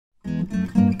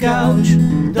couch,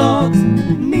 dogs,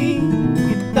 me,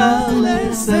 guitar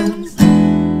lessons.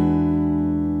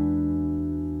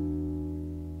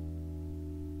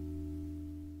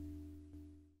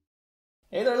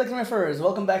 Hey there, LickNRiffers!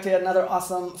 Welcome back to yet another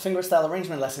awesome fingerstyle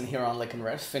arrangement lesson here on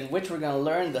LickNRiff, in which we're going to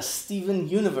learn the Steven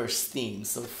Universe theme.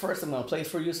 So first I'm going to play it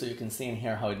for you so you can see and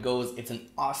hear how it goes. It's an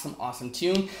awesome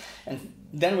tune, and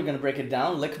then we're going to break it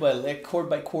down lick by lick, chord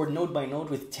by chord, note by note,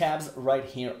 with tabs right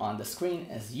here on the screen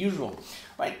as usual.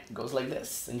 Right, it goes like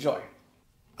this. Enjoy!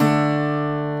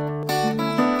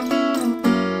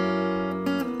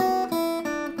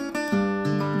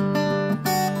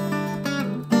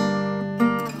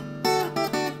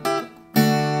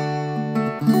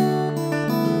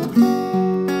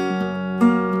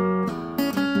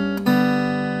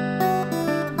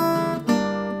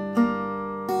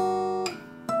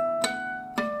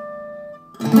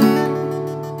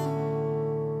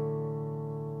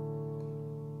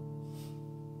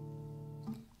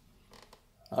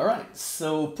 Alright,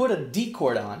 so put a D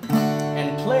chord on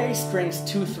and play strings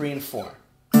 2, 3, and 4.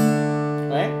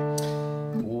 Right?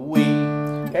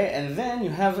 Okay, and then you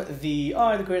have the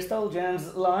the Crystal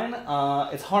Jams line.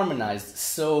 It's harmonized.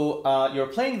 So you're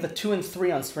playing the 2 and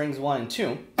 3 on strings 1 and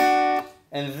 2.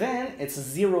 And then it's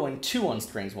 0 and 2 on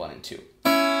strings 1 and 2.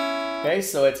 Okay,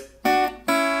 so it's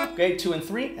 2 and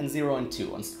 3 and 0 and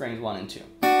 2 on strings 1 and 2.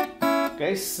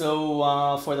 Okay,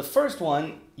 so for the first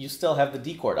one, you still have the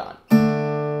D chord on.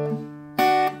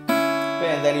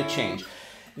 And then you change.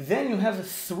 Then you have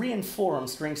 3 and 4 on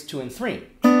strings 2 and 3.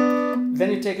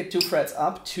 Then you take it 2 frets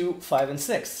up to 5 and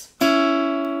 6.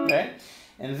 Okay?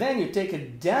 And then you take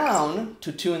it down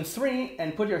to 2 and 3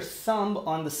 and put your thumb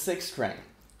on the 6th string.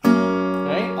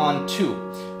 Okay? On 2.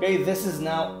 Okay? This is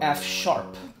now F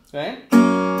sharp. Okay?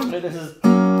 Okay, this is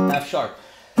F sharp.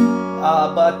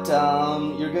 But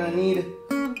you're gonna need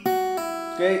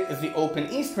the open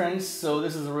E strings, so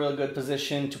this is a real good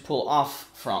position to pull off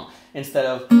from, instead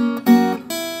of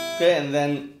and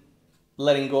then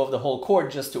letting go of the whole chord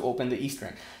just to open the E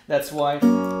string. That's why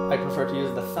I prefer to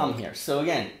use the thumb here. So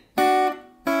again,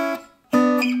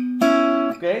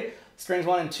 strings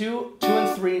 1 and 2, 2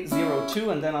 and 3, 0, 2,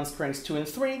 and then on strings 2 and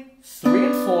 3, 3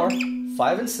 and 4,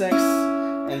 5 and 6,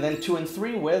 and then 2 and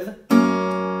 3 with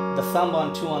the thumb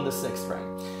on 2 on the 6th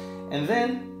string. And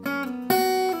then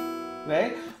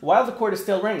while the chord is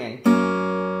still ringing,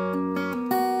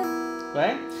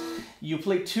 you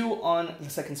play 2 on the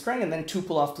 2nd string and then 2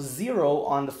 pull off to 0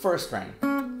 on the 1st string.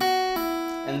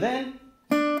 And then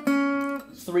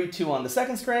 3, 2 on the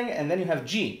 2nd string, and then you have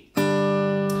G.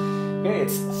 Okay,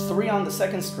 it's 3 on the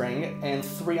 2nd string and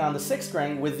 3 on the 6th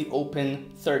string with the open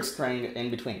 3rd string in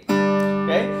between.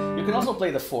 Okay, you can also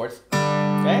play the 4th.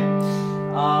 Okay,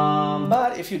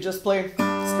 but if you just play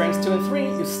strings 2 and 3,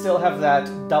 you still have that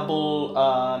double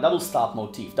stop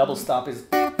motif. Double stop is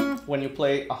when you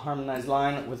play a harmonized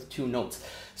line with 2 notes.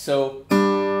 So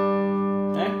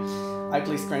I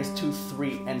play strings 2,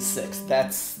 3, and 6.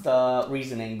 That's the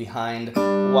reasoning behind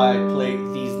why I play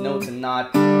these notes and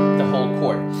not the whole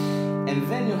chord. And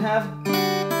then you have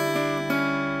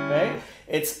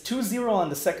it's 2, 0 on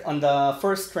the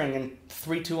 1st string and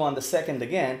 3, 2 on the 2nd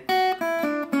again.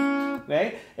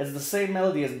 It's the same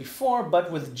melody as before,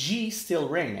 but with G still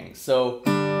ringing. So,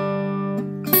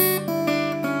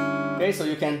 so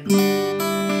you can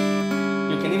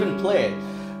even play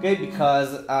it,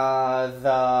 because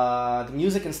the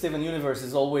music in Steven Universe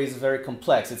is always very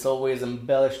complex. It's always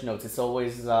embellished notes. It's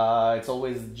always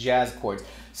jazz chords.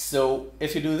 So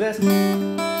if you do this,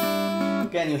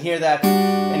 again, you hear that,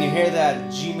 and you hear that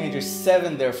G major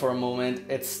 7 there for a moment.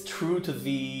 It's true to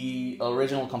the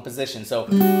original composition. So,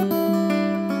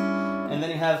 and then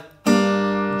you have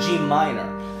G minor.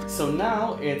 So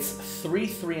now it's 3,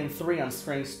 3, and 3 on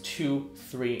strings 2,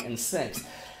 3, and 6.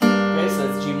 Okay, so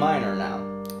it's G minor now.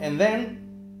 And then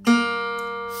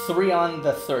 3 on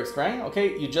the 3rd string.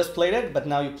 Okay, you just played it, but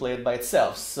now you play it by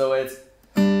itself. So it's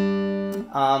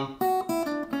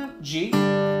G,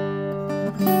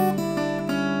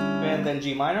 and then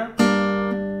G minor.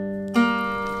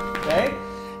 Okay,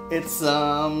 it's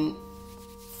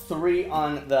 3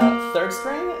 on the 3rd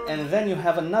string, and then you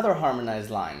have another harmonized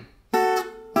line.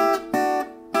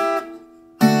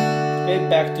 Okay,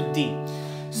 back to D.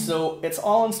 So it's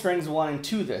all on strings 1 and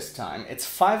 2 this time. It's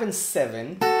 5 and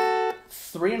 7,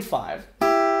 3 and 5,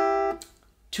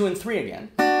 2 and 3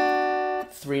 again,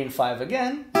 3 and 5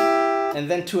 again, and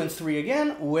then 2 and 3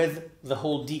 again with the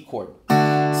whole D chord.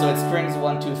 So it's strings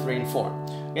 1, 2, 3, and 4.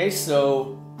 Okay,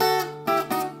 so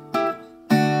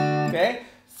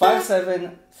 5,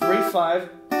 7, 3, 5,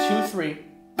 2, 3,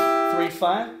 3,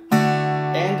 5,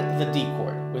 and the D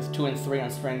chord with 2 and 3 on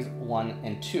strings 1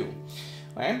 and 2.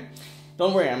 right?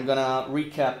 Don't worry, I'm gonna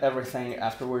recap everything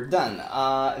after we're done.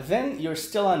 Then you're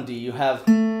still on D. You have,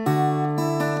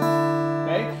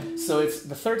 okay, so it's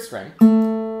the third string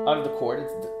out of the chord.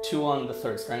 It's the 2 on the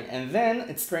third string, and then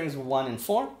it's strings 1 and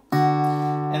 4,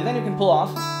 and then you can pull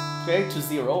off, okay, to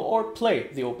 0 or play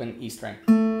the open E string.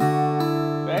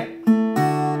 Okay,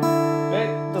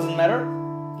 doesn't matter,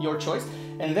 your choice.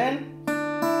 And then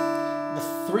the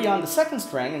 3 on the second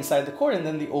string inside the chord, and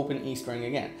then the open E string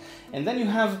again. And then you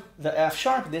have the F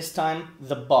sharp, this time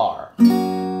the bar,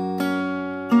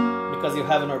 because you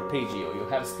have an arpeggio. You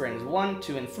have strings 1,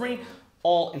 2, and 3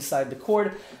 all inside the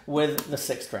chord with the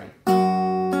 6th string.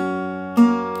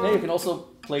 Okay, you can also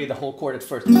play the whole chord at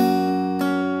first.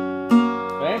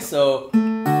 Okay, so,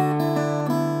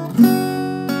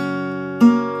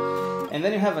 and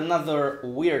then you have another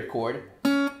weird chord.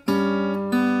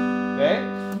 Okay,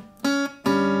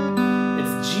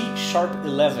 it's G sharp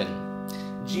 11,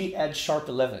 G add sharp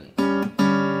 11.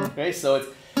 Okay, so it's,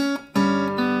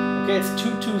 okay, it's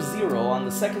 2-2-0 on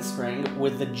the second string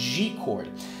with the G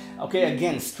chord. Okay,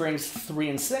 again, strings 3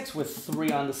 and 6 with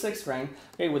 3 on the 6th string,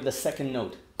 okay, with the second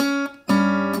note.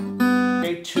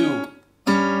 Okay, 2,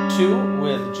 2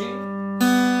 with G,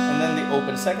 and then the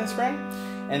open second string,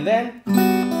 and then,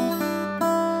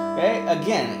 okay,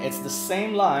 again, it's the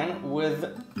same line with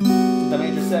the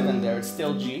major 7 there, it's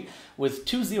still G, with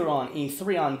 2-0 on E,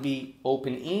 3 on B,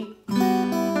 open E.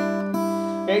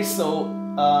 Okay, so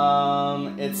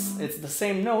it's the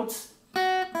same notes.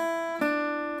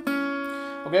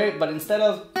 Okay, but instead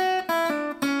of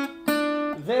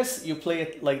this, you play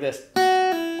it like this.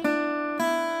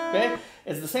 Okay,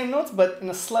 it's the same notes, but in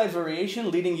a slight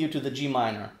variation, leading you to the G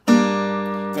minor.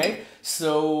 Okay,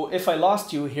 so if I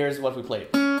lost you, here's what we played.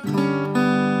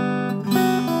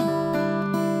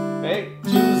 Okay,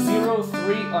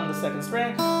 2-0-3 on the second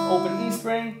string, open E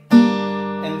string,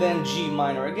 and then G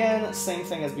minor again, same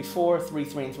thing as before, 3,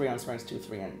 3, and 3 on strings 2,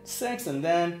 3, and 6, and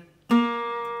then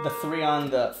the 3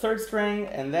 on the third string,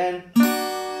 and then 2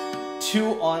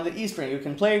 on the E string. You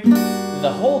can play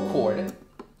the whole chord,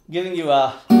 giving you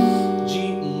a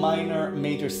G minor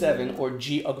major 7 or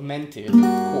G augmented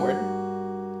chord,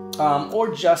 or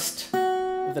just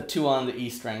the 2 on the E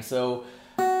string. So,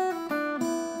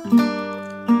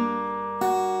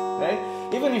 okay,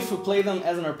 even if you play them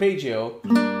as an arpeggio,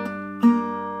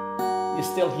 you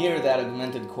still hear that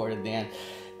augmented chord at the end.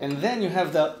 And then you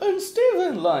have the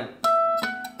uneven line.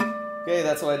 Okay,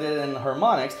 that's what I did in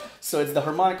harmonics. So it's the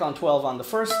harmonic on 12 on the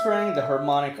first string, the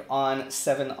harmonic on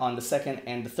 7 on the second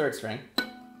and the third string.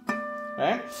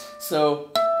 Okay, so,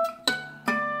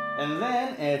 and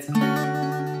then it's,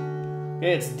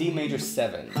 okay, it's D major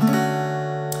 7.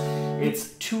 It's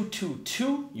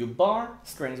 2-2-2, you bar,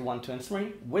 strings 1, 2, and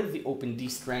 3 with the open D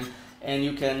string, and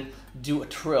you can do a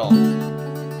trill.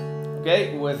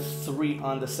 Okay, with 3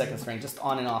 on the second string, just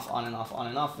on and off, on and off, on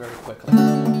and off very quickly.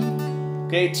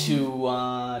 Okay,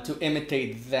 to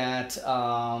imitate that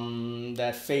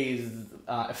that phase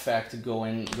effect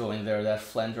going there, that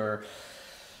flanger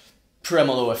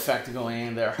tremolo effect going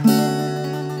in there.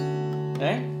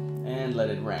 Okay, and let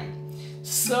it ring.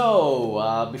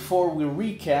 So before we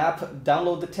recap,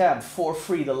 download the tab for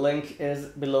free. The link is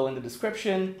below in the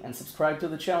description, and subscribe to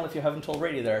the channel if you haven't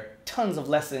already. There are tons of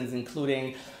lessons,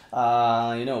 including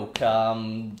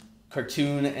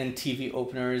cartoon and TV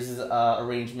openers,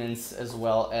 arrangements, as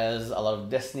well as a lot of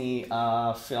Disney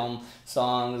film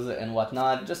songs and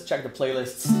whatnot. Just check the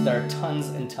playlists. There are tons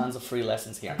and tons of free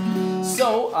lessons here.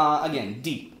 So again,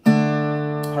 D,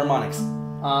 harmonics,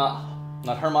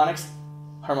 not harmonics,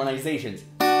 harmonizations.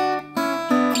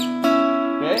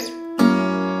 Okay,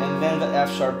 and then the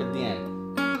F sharp at the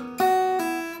end.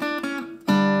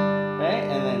 Okay,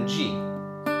 and then G,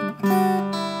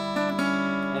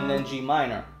 and then G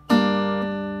minor.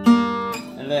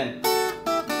 And then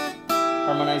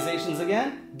harmonizations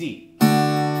again, D,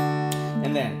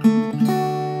 and then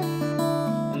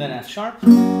F sharp,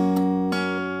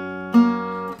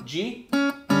 G,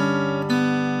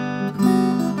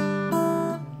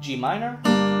 G minor,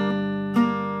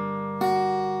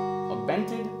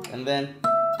 augmented, and then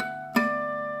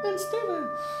unstable.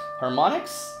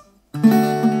 Harmonics,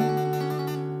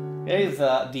 okay,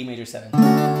 the D major 7.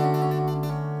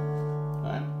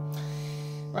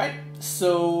 Right,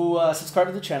 so subscribe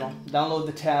to the channel, download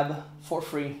the tab for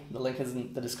free, the link is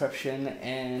in the description,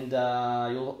 and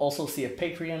you'll also see a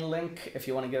Patreon link if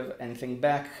you want to give anything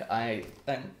back. I'm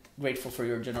grateful for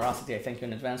your generosity, I thank you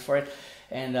in advance for it,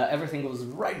 and everything goes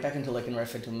right back into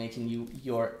LickNRiff, into making you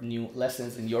your new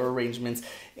lessons and your arrangements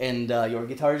and your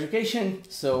guitar education.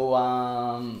 So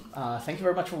thank you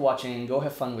very much for watching, go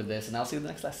have fun with this, and I'll see you in the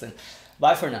next lesson.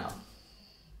 Bye for now.